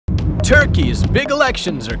Turkey's big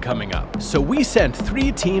elections are coming up, so we sent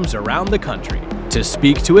 3 teams around the country to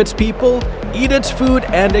speak to its people, eat its food,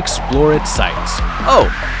 and explore its sights. Oh,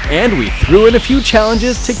 and we threw in a few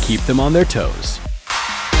challenges to keep them on their toes.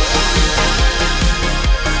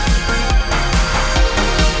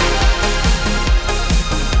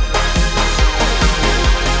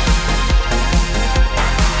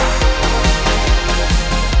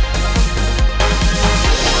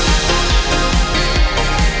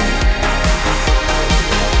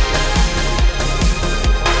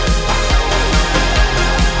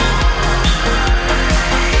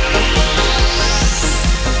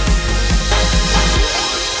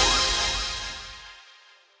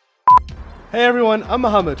 Hey everyone, I'm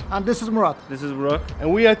Mohammed. And this is Murat. This is Burak.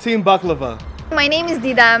 And we are Team Baklava. My name is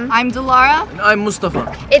Didem. I'm Dilara. And I'm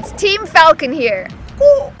Mustafa. It's Team Falcon here.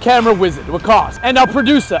 Camera wizard, Wakas, and our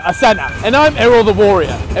producer, Asena. And I'm Errol the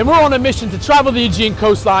Warrior, and we're on a mission to travel the Aegean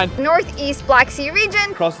coastline, Northeast Black Sea region,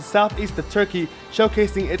 across the southeast of Turkey,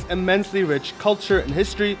 showcasing its immensely rich culture and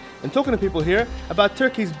history, and talking to people here about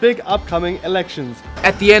Turkey's big upcoming elections.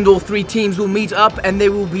 At the end, all 3 teams will meet up and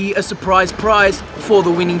there will be a surprise prize for the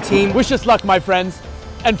winning team. Wish us luck, my friends,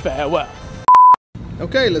 and farewell.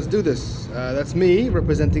 Okay, let's do this. That's me,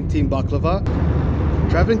 representing Team Baklava,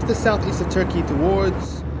 traveling to the southeast of Turkey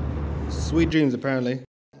towards sweet dreams, apparently.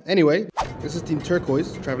 Anyway, this is Team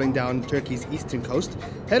Turquoise, traveling down Turkey's eastern coast,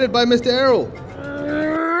 headed by Mr. Errol.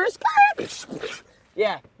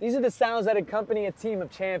 Yeah, these are the sounds that accompany a team of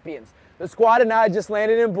champions. The squad and I just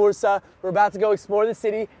landed in Bursa. We're about to go explore the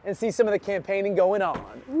city and see some of the campaigning going on.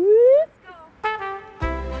 Let's go.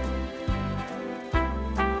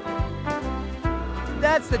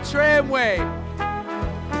 That's the tramway.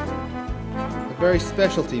 A very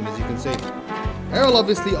special team, as you can see. Errol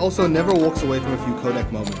obviously also never walks away from a few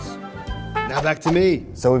Kodak moments. Now back to me.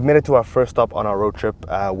 So we've made it to our first stop on our road trip.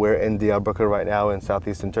 We're in Diyarbakir right now in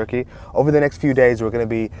southeastern Turkey. Over the next few days, we're going to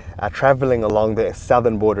be traveling along the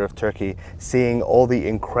southern border of Turkey, seeing all the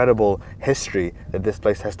incredible history that this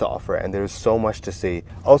place has to offer, and there's so much to see.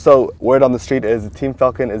 Also, word on the street is Team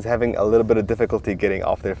Falcon is having a little bit of difficulty getting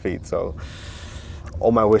off their feet, so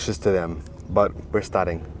all my wishes to them, but we're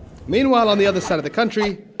starting. Meanwhile, on the other side of the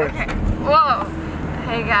country... Okay. Whoa!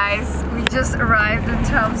 Hey guys, we just arrived in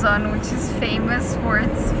Trabzon, which is famous for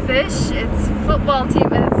its fish, its football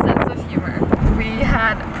team, and its sense of humor. We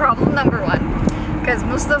had problem number 1, because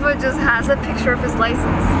Mustafa just has a picture of his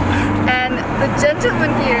license. And the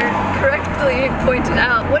gentleman here correctly pointed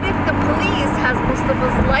out, what if the police has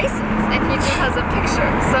Mustafa's license and he just has a picture?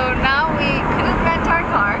 So now we couldn't rent our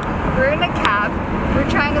car, we're in a cab,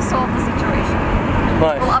 we're trying to solve the situation.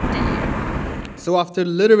 Nice. We'll update you. So after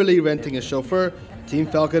literally renting a chauffeur, Team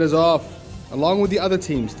Falcon is off, along with the other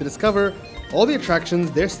teams, to discover all the attractions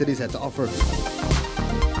their cities had to offer.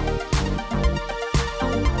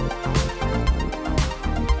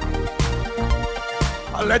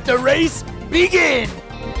 Let the race begin!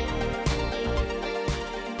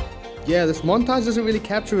 Yeah, this montage doesn't really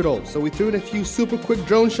capture it all, so we threw in a few super quick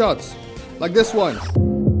drone shots, like this one.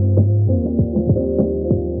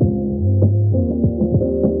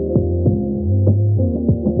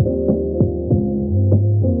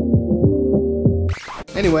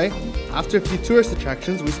 Anyway, after a few tourist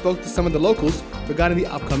attractions, we spoke to some of the locals regarding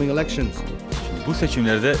the upcoming elections. Bu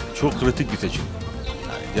seçimlerde çok kritik bir seçim.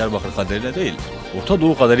 Yani Diyarbakır kaderine değil, Orta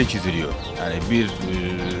Doğu kaderi çiziliyor. Yani bir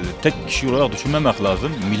tek kişi olarak düşünmemek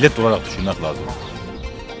lazım, millet olarak düşünmek lazım.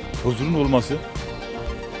 Huzurun olması,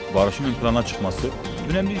 barışın ön plana çıkması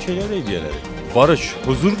önemli şeyler değil diğerleri. Barış,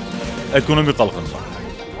 huzur, ekonomik kalkınma.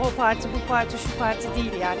 O parti, bu parti, şu parti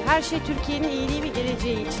değil yani. Her şey Türkiye'nin iyiliği ve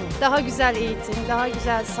geleceği için. Daha güzel eğitim, daha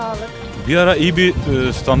güzel sağlık. Bir ara iyi bir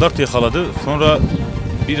standart yakaladı, sonra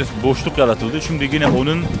bir boşluk yaratıldı. Şimdi yine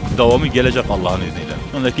onun devamı gelecek Allah'ın izniyle.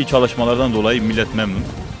 Sondaki çalışmalardan dolayı millet memnun.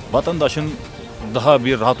 Vatandaşın daha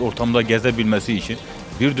bir rahat ortamda gezebilmesi için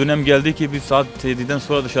bir dönem geldi ki biz saat 7'den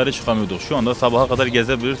sonra dışarı çıkamıyorduk. Şu anda sabaha kadar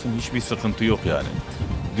gezebilirsin, hiçbir sıkıntı yok yani.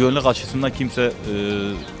 Güvenlik açısından kimse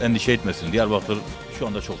endişe etmesin. Diyarbakır şu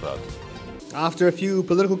anda çok rahat. After a few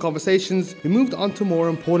political conversations, we moved on to more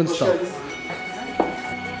important stuff.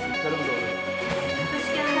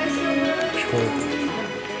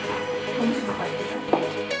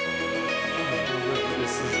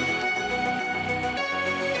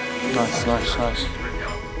 Nice.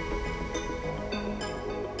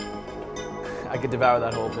 I could devour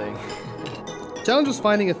that whole thing. Challenge was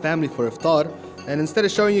finding a family for iftar, and instead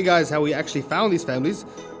of showing you guys how we actually found these families,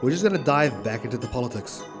 we're just gonna dive back into the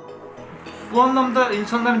politics. Bu anlamda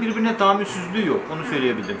insanların birbirine tahammülsüzlüğü yok. Onu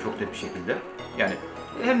söyleyebilirim çok net bir şekilde. Yani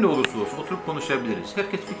Her ne olursa olsun oturup konuşabiliriz.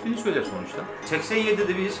 Herkes fikrini söyler sonuçta.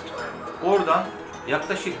 87'de biz oradan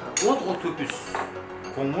yaklaşık 10 otobüs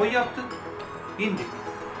konvoy yaptık, bindik.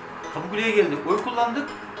 Kapıkule'ye geldik, oy kullandık.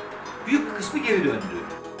 Büyük bir kısmı geri döndü.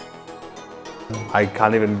 I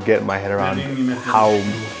can't even get my head around how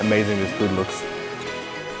amazing this food looks.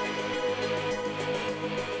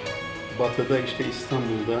 Batı'da işte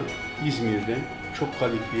İstanbul'da, İzmir'de çok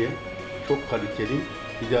kalifiye, çok kaliteli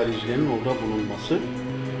idarecilerin orada bulunması.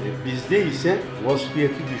 Bizde ise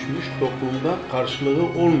vasfiyeti düşmüş toplumda karşılığı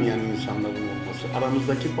olmayan insanların olması.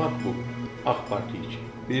 Aramızdaki fark bu AK Parti için.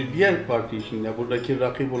 Bir diğer parti için de buradaki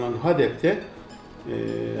rakip olan HDP'de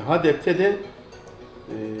de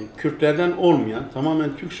Kürtlerden olmayan,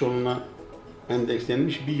 tamamen Türk soluna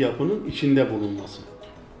endekslenmiş bir yapının içinde bulunması.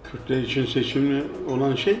 Kürtler için seçimli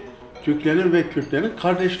olan şey, Türklerin ve Kürtlerin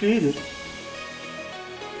kardeşliğidir.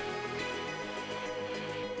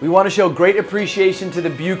 We want to show great appreciation to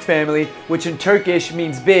the Büyük family, which in Turkish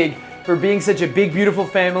means big, for being such a big, beautiful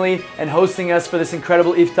family and hosting us for this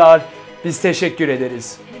incredible iftar. Biz teşekkür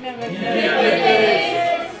ederiz.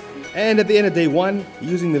 And at the end of day one,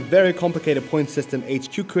 using the very complicated point system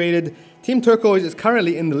HQ created, Team Turquoise is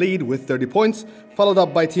currently in the lead with 30 points, followed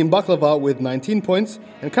up by Team Baklava with 19 points,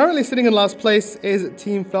 and currently sitting in last place is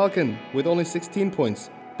Team Falcon with only 16 points.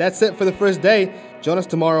 That's it for the first day. Join us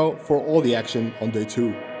tomorrow for all the action on day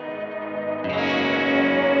two.